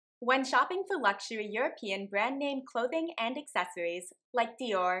When shopping for luxury European brand name clothing and accessories like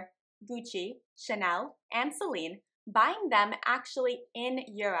Dior, Gucci, Chanel, and Celine, buying them actually in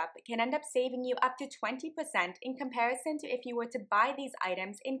Europe can end up saving you up to 20% in comparison to if you were to buy these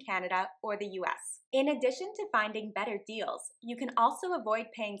items in Canada or the US. In addition to finding better deals, you can also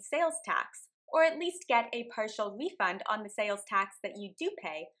avoid paying sales tax, or at least get a partial refund on the sales tax that you do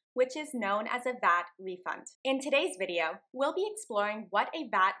pay, which is known as a VAT refund. In today's video, we'll be exploring what a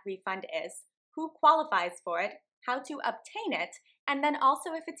VAT refund is, who qualifies for it, how to obtain it, and then also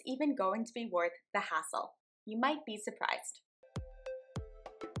if it's even going to be worth the hassle. You might be surprised.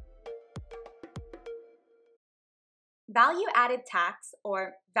 Value-added tax,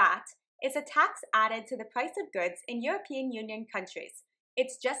 or VAT, is a tax added to the price of goods in European Union countries.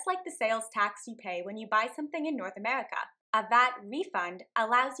 It's just like the sales tax you pay when you buy something in North America. A VAT refund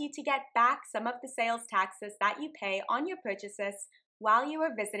allows you to get back some of the sales taxes that you pay on your purchases while you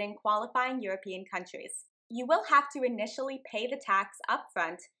are visiting qualifying European countries. You will have to initially pay the tax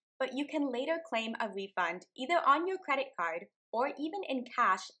upfront, but you can later claim a refund either on your credit card or even in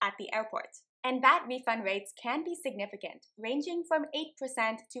cash at the airport. And VAT refund rates can be significant, ranging from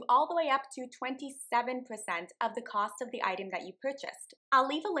 8% to all the way up to 27% of the cost of the item that you purchased. I'll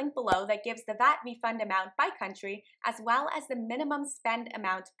leave a link below that gives the VAT refund amount by country, as well as the minimum spend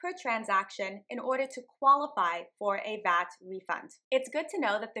amount per transaction in order to qualify for a VAT refund. It's good to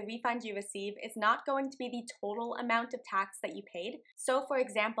know that the refund you receive is not going to be the total amount of tax that you paid. So for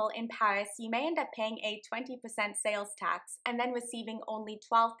example, in Paris, you may end up paying a 20% sales tax and then receiving only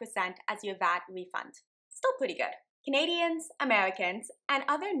 12% as your VAT refund. Still pretty good. Canadians, Americans, and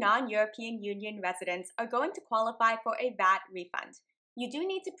other non-European Union residents are going to qualify for a VAT refund. You do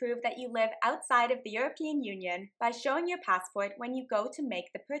need to prove that you live outside of the European Union by showing your passport when you go to make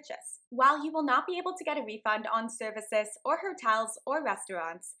the purchase. While you will not be able to get a refund on services or hotels or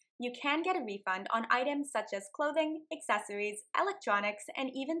restaurants, you can get a refund on items such as clothing, accessories, electronics, and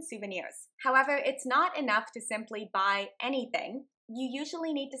even souvenirs. However, it's not enough to simply buy anything. You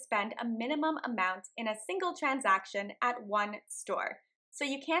usually need to spend a minimum amount in a single transaction at one store. So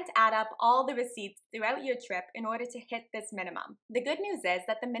you can't add up all the receipts throughout your trip in order to hit this minimum. The good news is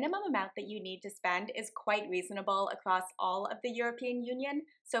that the minimum amount that you need to spend is quite reasonable across all of the European Union.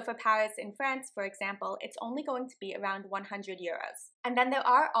 So for Paris in France, for example, it's only going to be around 100 euros. And then there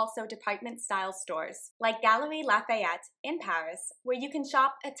are also department-style stores, like Galeries Lafayette in Paris, where you can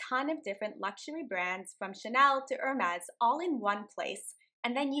shop a ton of different luxury brands from Chanel to Hermes all in one place.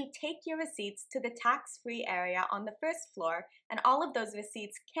 And then you take your receipts to the tax-free area on the first floor, and all of those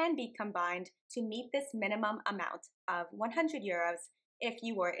receipts can be combined to meet this minimum amount of 100 euros if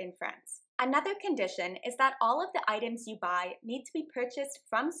you were in France. Another condition is that all of the items you buy need to be purchased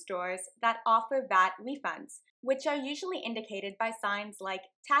from stores that offer VAT refunds, which are usually indicated by signs like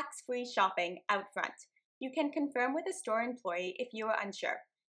tax-free shopping out front. You can confirm with a store employee if you are unsure.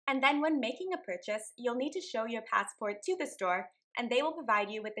 And then when making a purchase, you'll need to show your passport to the store, and they will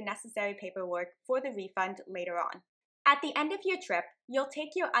provide you with the necessary paperwork for the refund later on. At the end of your trip, you'll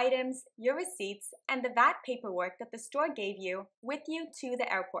take your items, your receipts, and the VAT paperwork that the store gave you with you to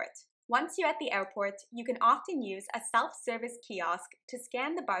the airport. Once you're at the airport, you can often use a self-service kiosk to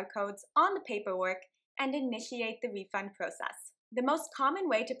scan the barcodes on the paperwork and initiate the refund process. The most common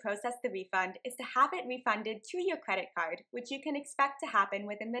way to process the refund is to have it refunded to your credit card, which you can expect to happen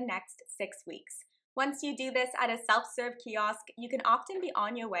within the next 6 weeks. Once you do this at a self-serve kiosk, you can often be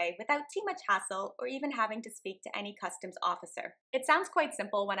on your way without too much hassle or even having to speak to any customs officer. It sounds quite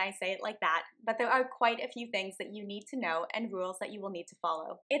simple when I say it like that, but there are quite a few things that you need to know and rules that you will need to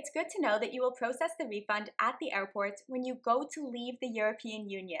follow. It's good to know that you will process the refund at the airport when you go to leave the European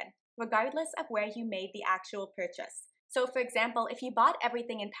Union, regardless of where you made the actual purchase. So for example, if you bought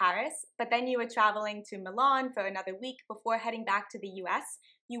everything in Paris, but then you were traveling to Milan for another week before heading back to the US,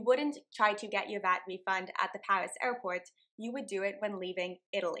 you wouldn't try to get your VAT refund at the Paris airport, you would do it when leaving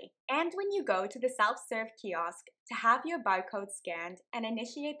Italy. And when you go to the self-serve kiosk to have your barcode scanned and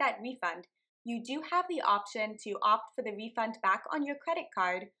initiate that refund, you do have the option to opt for the refund back on your credit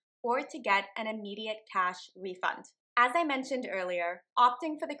card or to get an immediate cash refund. As I mentioned earlier,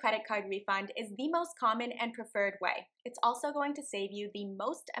 opting for the credit card refund is the most common and preferred way. It's also going to save you the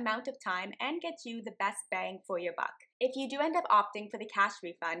most amount of time and get you the best bang for your buck. If you do end up opting for the cash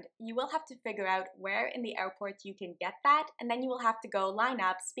refund, you will have to figure out where in the airport you can get that, and then you will have to go line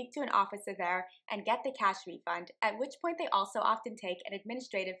up, speak to an officer there, and get the cash refund, at which point they also often take an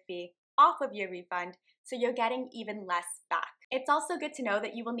administrative fee off of your refund, so you're getting even less back. It's also good to know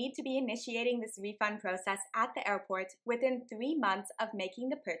that you will need to be initiating this refund process at the airport within 3 months of making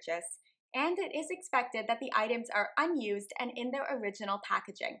the purchase, and it is expected that the items are unused and in their original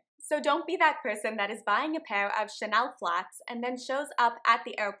packaging. So don't be that person that is buying a pair of Chanel flats and then shows up at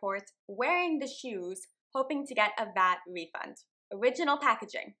the airport wearing the shoes, hoping to get a VAT refund. Original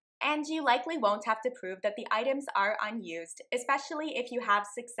packaging. And you likely won't have to prove that the items are unused, especially if you have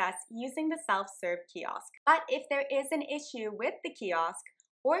success using the self-serve kiosk. But if there is an issue with the kiosk,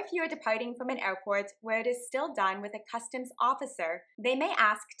 or if you're departing from an airport where it is still done with a customs officer, they may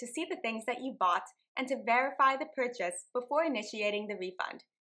ask to see the things that you bought and to verify the purchase before initiating the refund.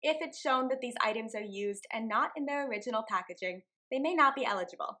 If it's shown that these items are used and not in their original packaging, they may not be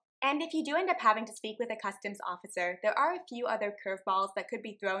eligible. And if you do end up having to speak with a customs officer, there are a few other curveballs that could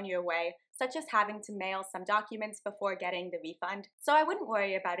be thrown your way, such as having to mail some documents before getting the refund, so I wouldn't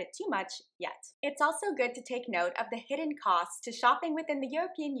worry about it too much yet. It's also good to take note of the hidden costs to shopping within the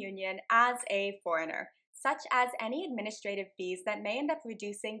European Union as a foreigner, such as any administrative fees that may end up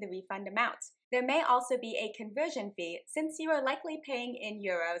reducing the refund amount. There may also be a conversion fee, since you are likely paying in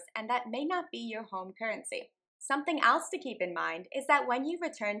euros and that may not be your home currency. Something else to keep in mind is that when you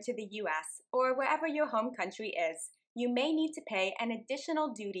return to the US or wherever your home country is, you may need to pay an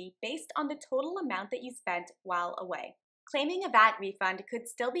additional duty based on the total amount that you spent while away. Claiming a VAT refund could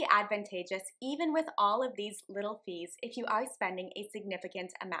still be advantageous even with all of these little fees if you are spending a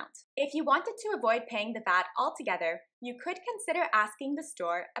significant amount. If you wanted to avoid paying the VAT altogether, you could consider asking the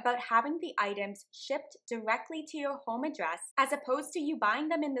store about having the items shipped directly to your home address as opposed to you buying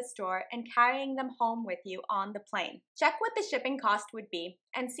them in the store and carrying them home with you on the plane. Check what the shipping cost would be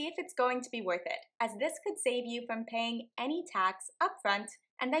and see if it's going to be worth it, as this could save you from paying any tax upfront,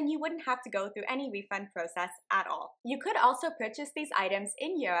 and then you wouldn't have to go through any refund process at all. You could also purchase these items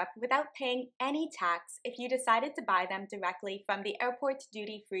in Europe without paying any tax if you decided to buy them directly from the airport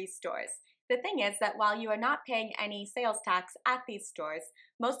duty-free stores. The thing is that while you are not paying any sales tax at these stores,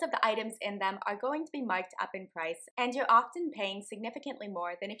 most of the items in them are going to be marked up in price, and you're often paying significantly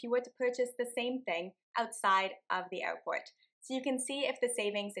more than if you were to purchase the same thing outside of the airport. So you can see if the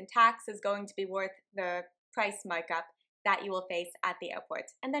savings in tax is going to be worth the price markup that you will face at the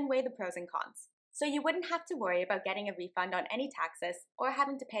airport, and then weigh the pros and cons. So you wouldn't have to worry about getting a refund on any taxes or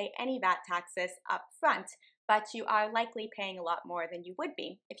having to pay any VAT taxes up front, but you are likely paying a lot more than you would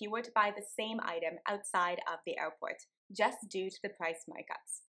be if you were to buy the same item outside of the airport, just due to the price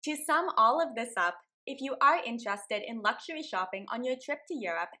markups. To sum all of this up, if you are interested in luxury shopping on your trip to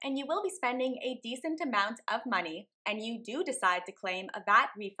Europe and you will be spending a decent amount of money and you do decide to claim a VAT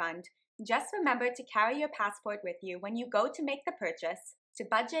refund, just remember to carry your passport with you when you go to make the purchase, to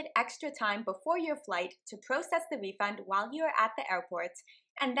budget extra time before your flight to process the refund while you are at the airport,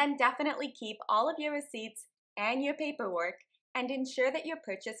 and then definitely keep all of your receipts and your paperwork and ensure that your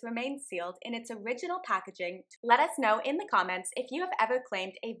purchase remains sealed in its original packaging. Let us know in the comments if you have ever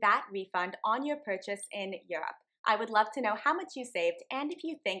claimed a VAT refund on your purchase in Europe. I would love to know how much you saved and if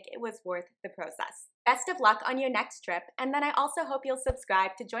you think it was worth the process. Best of luck on your next trip, and then I also hope you'll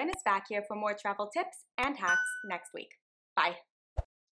subscribe to join us back here for more travel tips and hacks next week. Bye!